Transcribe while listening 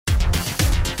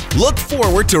Look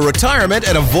forward to retirement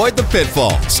and avoid the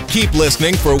pitfalls. Keep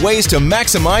listening for ways to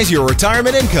maximize your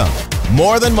retirement income.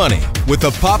 More Than Money with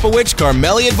the Popowich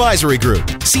Carmeli Advisory Group,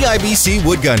 CIBC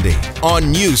Wood Gundy,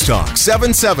 on News Talk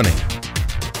 770.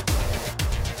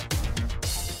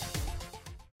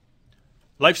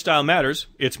 Lifestyle matters.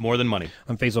 It's more than money.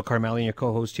 I'm Faisal Carmeli, your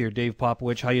co-host here, Dave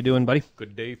Popowich. How you doing, buddy?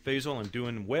 Good day, Faisal. I'm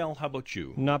doing well. How about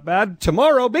you? Not bad.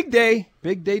 Tomorrow, big day.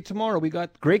 Big day tomorrow. We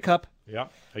got Grey Cup. Yeah.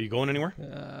 Are you going anywhere?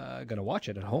 Gonna watch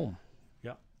it at home.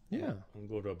 Yeah. Yeah. We'll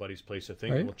go to a buddy's place, I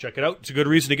think. Right. We'll check it out. It's a good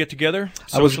reason to get together,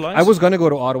 I was socialize. going to go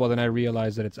to Ottawa, then I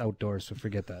realized that it's outdoors, so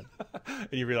forget that.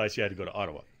 And you realized you had to go to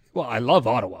Ottawa. Well, I love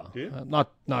Ottawa. Do you?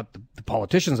 Not the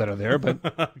politicians that are there, but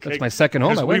that's my second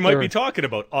home. We might be talking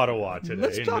about Ottawa today.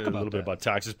 Let's talk and a about little bit that. about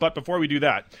taxes. But before we do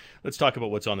that, let's talk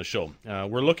about what's on the show.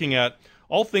 We're looking at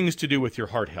all things to do with your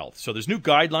heart health. So there's new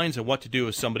guidelines on what to do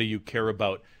if somebody you care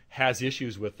about has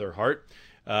issues with their heart.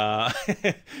 So I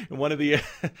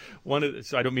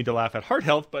don't mean to laugh at heart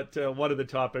health, but one of the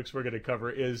topics we're going to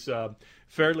cover is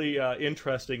fairly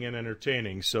interesting and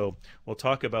entertaining. So we'll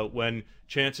talk about when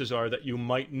chances are that you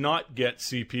might not get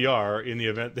CPR in the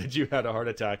event that you had a heart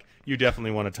attack. You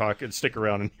definitely want to talk and stick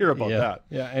around and hear about that.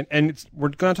 Yeah, and we're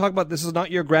going to talk about, this is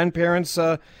not your grandparents'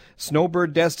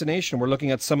 snowbird destination. We're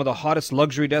looking at some of the hottest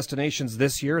luxury destinations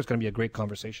this year. It's going to be a great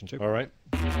conversation, too. All right.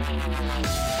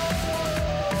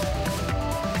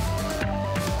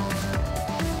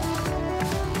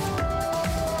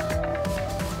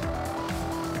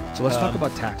 So let's talk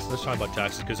about taxes. Let's talk about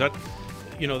taxes, because that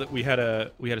we had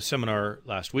a seminar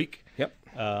last week. Yep.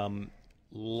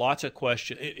 Lots of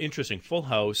questions. Interesting. Full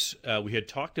house. We had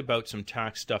talked about some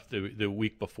tax stuff the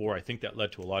week before. I think that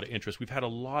led to a lot of interest. We've had a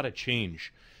lot of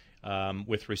change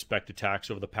with respect to tax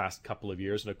over the past couple of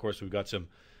years, and of course we've got some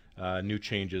new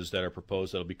changes that are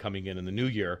proposed that'll be coming in the new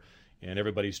year, and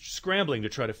everybody's scrambling to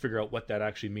try to figure out what that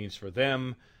actually means for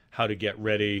them, how to get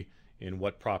ready, in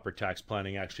what proper tax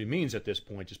planning actually means at this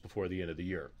point, just before the end of the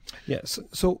year. Yes.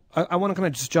 So I want to kind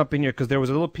of just jump in here, because there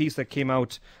was a little piece that came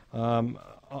out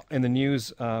in the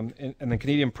news, and the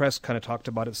Canadian press kind of talked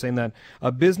about it, saying that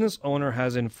a business owner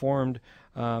has informed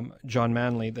John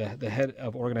Manley, the head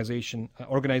of organization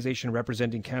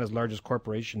representing Canada's largest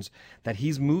corporations, that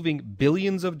he's moving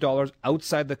billions of dollars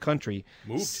outside the country.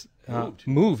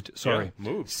 Moved.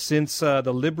 Since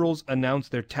the Liberals announced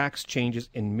their tax changes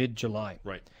in mid-July.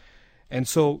 Right. And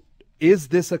so, is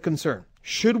this a concern?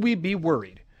 Should we be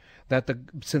worried that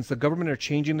since the government are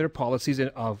changing their policies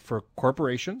for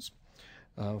corporations,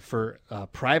 for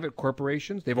private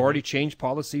corporations, they've already changed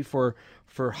policy for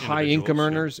high income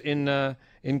earners in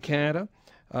Canada?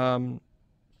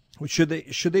 Should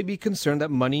they be concerned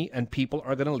that money and people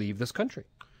are going to leave this country?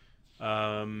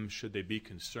 Should they be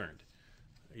concerned?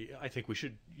 I think we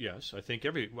should. Yes, I think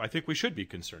we should be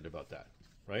concerned about that.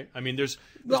 Right? I mean,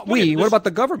 what about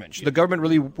the government? Should the government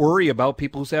really worry about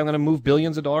people who say, I'm going to move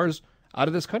billions of dollars out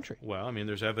of this country? Well, I mean,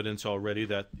 there's evidence already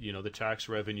that, the tax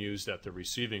revenues that they're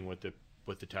receiving with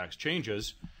the tax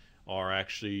changes are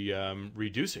actually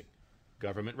reducing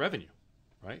government revenue,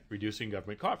 right? Reducing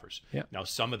government coffers. Yeah. Now,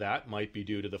 some of that might be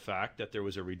due to the fact that there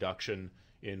was a reduction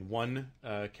in one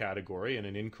category and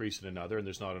an increase in another, and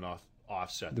there's not enough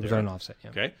offset there. There's an offset, yeah.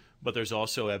 Okay, but there's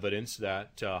also evidence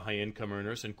that high-income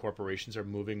earners and corporations are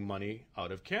moving money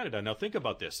out of Canada. Now, think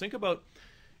about this. Think about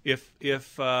if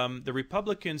the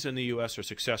Republicans in the U.S. are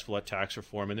successful at tax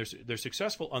reform, and they're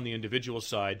successful on the individual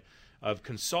side of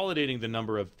consolidating the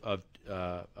number of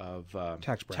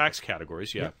tax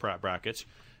categories, brackets,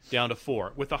 down to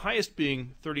 4, with the highest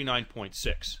being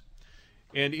 39.6.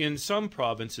 And in some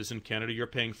provinces in Canada, you're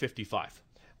paying 55.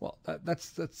 Well,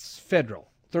 that's federal.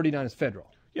 39 is federal.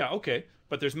 Yeah, okay.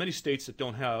 But there's many states that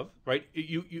don't have, right?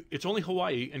 It's only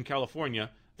Hawaii and California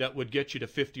that would get you to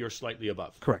 50 or slightly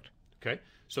above. Correct. Okay?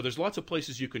 So there's lots of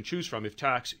places you can choose from if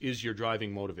tax is your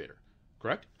driving motivator.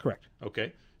 Correct? Correct.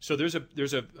 Okay. So there's a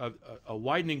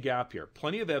widening gap here.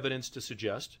 Plenty of evidence to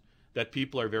suggest that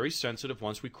people are very sensitive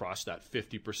once we cross that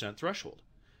 50% threshold,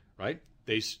 right?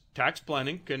 Tax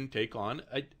planning can take on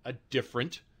a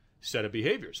different set of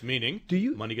behaviors, meaning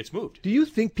money gets moved. Do you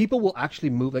think people will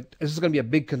actually move? Like, this is going to be a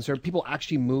big concern. People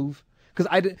actually move? Because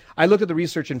I looked at the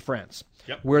research in France,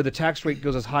 where the tax rate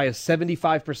goes as high as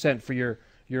 75% for your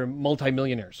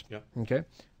multimillionaires. Yep. Okay,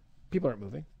 people aren't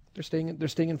moving. They're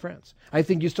staying in France. I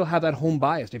think you still have that home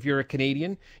bias. If you're a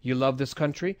Canadian, you love this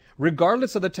country,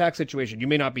 regardless of the tax situation. You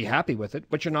may not be happy with it,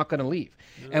 but you're not going to leave.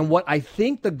 No. And what I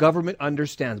think the government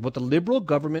understands, what the Liberal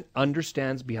government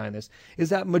understands behind this, is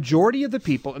that majority of the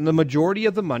people and the majority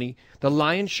of the money, the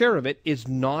lion's share of it, is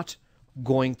not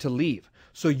going to leave.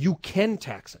 So you can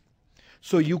tax it.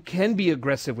 So you can be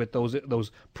aggressive with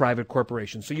those private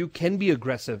corporations. So you can be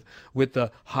aggressive with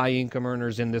the high income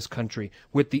earners in this country,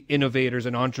 with the innovators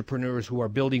and entrepreneurs who are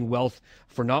building wealth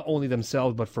for not only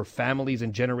themselves, but for families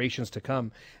and generations to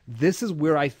come. This is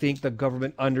where I think the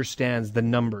government understands the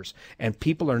numbers, and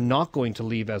people are not going to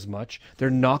leave as much.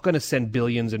 They're not going to send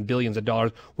billions and billions of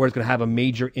dollars where it's going to have a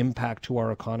major impact to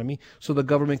our economy. So the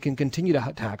government can continue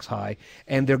to tax high,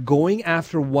 and they're going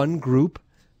after one group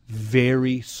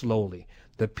very slowly.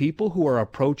 The people who are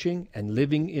approaching and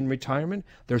living in retirement,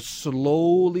 they're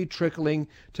slowly trickling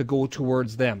to go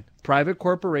towards them. Private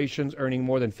corporations earning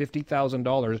more than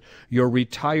 $50,000, your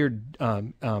retired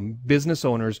business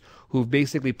owners who've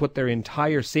basically put their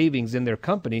entire savings in their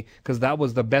company because that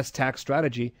was the best tax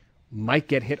strategy, might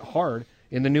get hit hard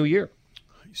in the new year.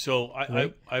 So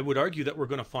I would argue that we're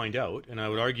going to find out, and I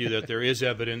would argue that there is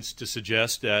evidence to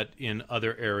suggest that in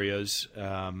other areas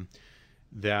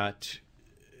that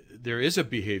there is a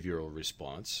behavioral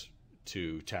response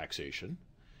to taxation.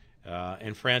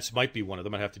 And France might be one of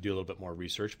them. I'd have to do a little bit more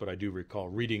research, but I do recall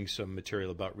reading some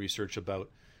material about research about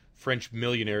French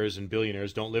millionaires and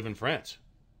billionaires don't live in France.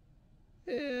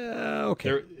 Yeah,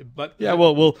 okay. But yeah,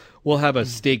 well, we'll have a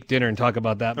steak dinner and talk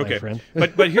about that, my friend.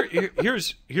 but here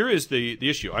is the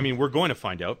issue. I mean, we're going to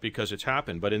find out because it's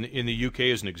happened. But in the UK,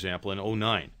 as an example, in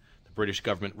 2009, the British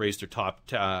government raised their top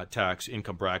tax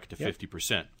income bracket to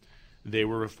 50%. They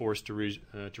were forced to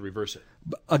reverse it.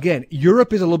 Again,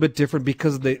 Europe is a little bit different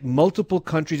because of the multiple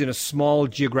countries in a small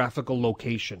geographical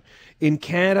location. In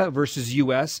Canada versus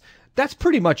U.S., that's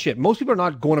pretty much it. Most people are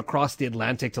not going across the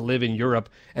Atlantic to live in Europe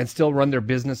and still run their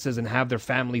businesses and have their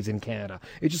families in Canada.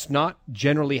 It's just not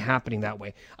generally happening that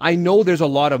way. I know there's a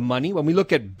lot of money. When we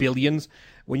look at billions,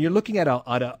 when you're looking at a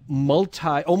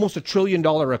almost $1 trillion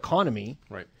economy,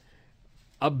 right,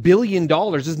 $1 billion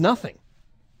is nothing.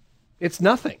 It's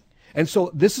nothing. And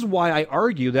so this is why I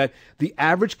argue that the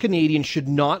average Canadian should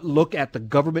not look at the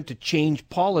government to change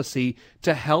policy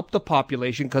to help the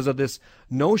population because of this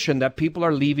notion that people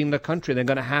are leaving the country. They're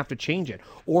going to have to change it.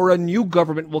 Or a new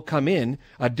government will come in,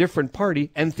 a different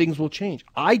party, and things will change.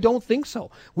 I don't think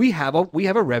so. We have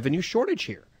a revenue shortage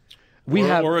here.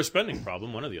 Or a spending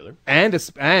problem, one or the other. And a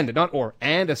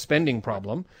spending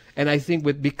problem. And I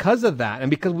think because of that, and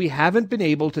because we haven't been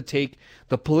able to take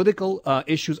the political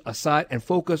issues aside and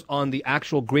focus on the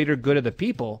actual greater good of the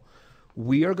people,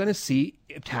 we are going to see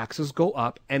taxes go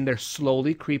up, and they're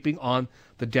slowly creeping on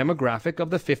the demographic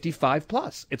of the 55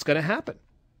 plus. It's going to happen.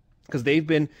 Because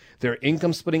their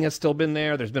income splitting has still been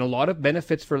there. There's been a lot of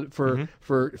benefits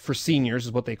for seniors,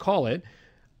 is what they call it.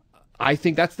 I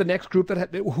think that's the next group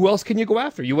who else can you go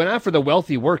after? You went after the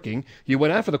wealthy working. You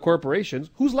went after the corporations.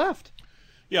 Who's left?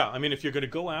 Yeah, I mean, if you're going to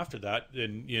go after that,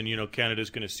 then Canada's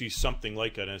going to see something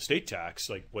like an estate tax,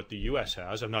 like what the U.S.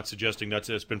 has. I'm not suggesting that's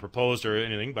been proposed or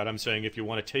anything, but I'm saying if you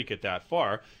want to take it that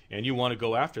far and you want to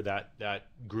go after that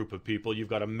group of people, you've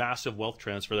got a massive wealth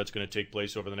transfer that's going to take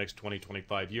place over the next 20,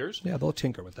 25 years. Yeah, they'll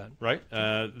tinker with that. Right?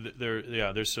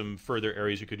 There's some further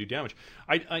areas you could do damage.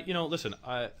 Listen,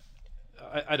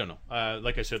 I don't know.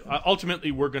 Like I said,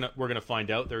 ultimately we're gonna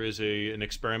find out. There is a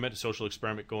social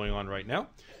experiment going on right now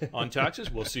on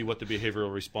taxes. We'll see what the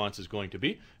behavioral response is going to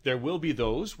be. There will be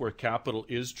those where capital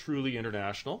is truly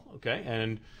international, okay,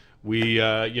 and we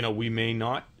may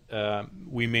not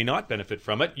benefit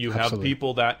from it. You Absolutely. have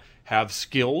people that have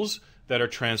skills that are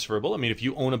transferable. I mean, if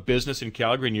you own a business in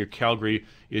Calgary and your Calgary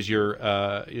is your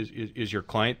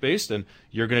client base, then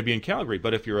you're going to be in Calgary.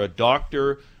 But if you're a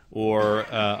doctor or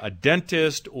a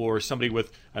dentist or somebody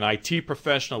with an IT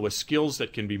professional with skills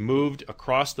that can be moved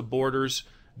across the borders,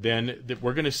 then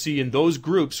we're going to see in those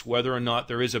groups whether or not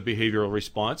there is a behavioral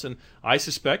response. And I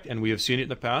suspect, and we have seen it in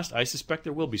the past, I suspect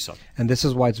there will be some. And this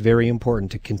is why it's very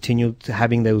important to continue to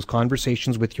having those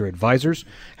conversations with your advisors,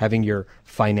 having your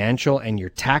financial and your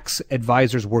tax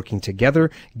advisors working together,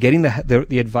 getting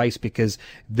the advice, because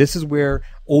this is where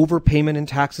overpayment in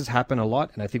taxes happen a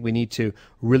lot, and I think we need to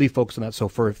really focus on that. So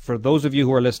for those of you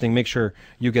who are listening, make sure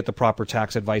you get the proper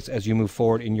tax advice as you move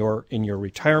forward in your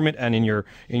retirement and in your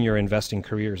investing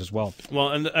careers as well. Well,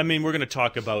 and I mean, we're going to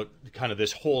talk about kind of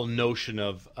this whole notion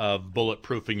of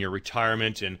bulletproofing your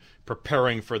retirement and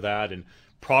preparing for that, and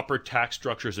proper tax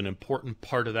structure is an important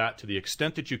part of that to the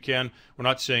extent that you can. We're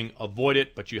not saying avoid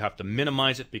it, but you have to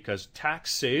minimize it, because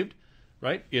tax saved,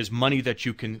 right, is money that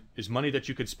you can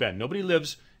spend. Nobody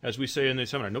lives, as we say in the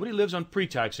seminar, nobody lives on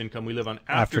pre-tax income. We live on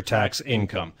after-tax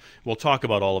income. We'll talk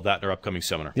about all of that in our upcoming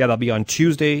seminar. Yeah, that'll be on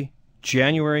Tuesday,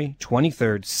 January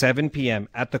 23rd, 7 p.m.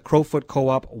 at the Crowfoot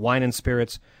Co-op Wine and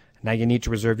Spirits. Now you need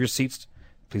to reserve your seats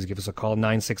please give us a call,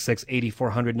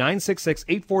 966-8400,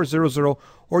 966-8400,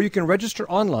 or you can register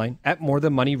online at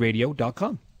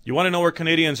morethanmoneyradio.com. You want to know where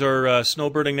Canadians are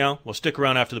snowbirding now? Well, stick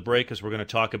around after the break because we're going to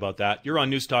talk about that. You're on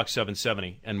News Talk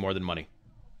 770 and More Than Money.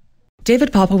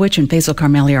 David Popowich and Faisal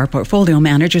Carmeli are portfolio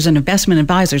managers and investment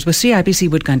advisors with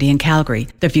CIBC Wood Gundy in Calgary.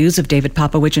 The views of David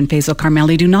Popowich and Faisal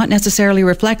Carmeli do not necessarily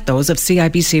reflect those of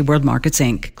CIBC World Markets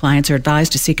Inc. Clients are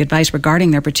advised to seek advice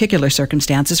regarding their particular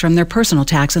circumstances from their personal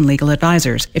tax and legal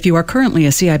advisors. If you are currently a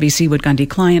CIBC Wood Gundy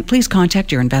client, please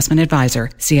contact your investment advisor.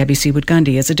 CIBC Wood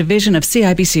Gundy is a division of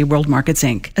CIBC World Markets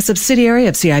Inc., a subsidiary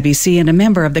of CIBC and a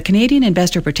member of the Canadian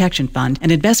Investor Protection Fund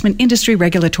and Investment Industry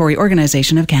Regulatory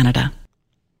Organization of Canada.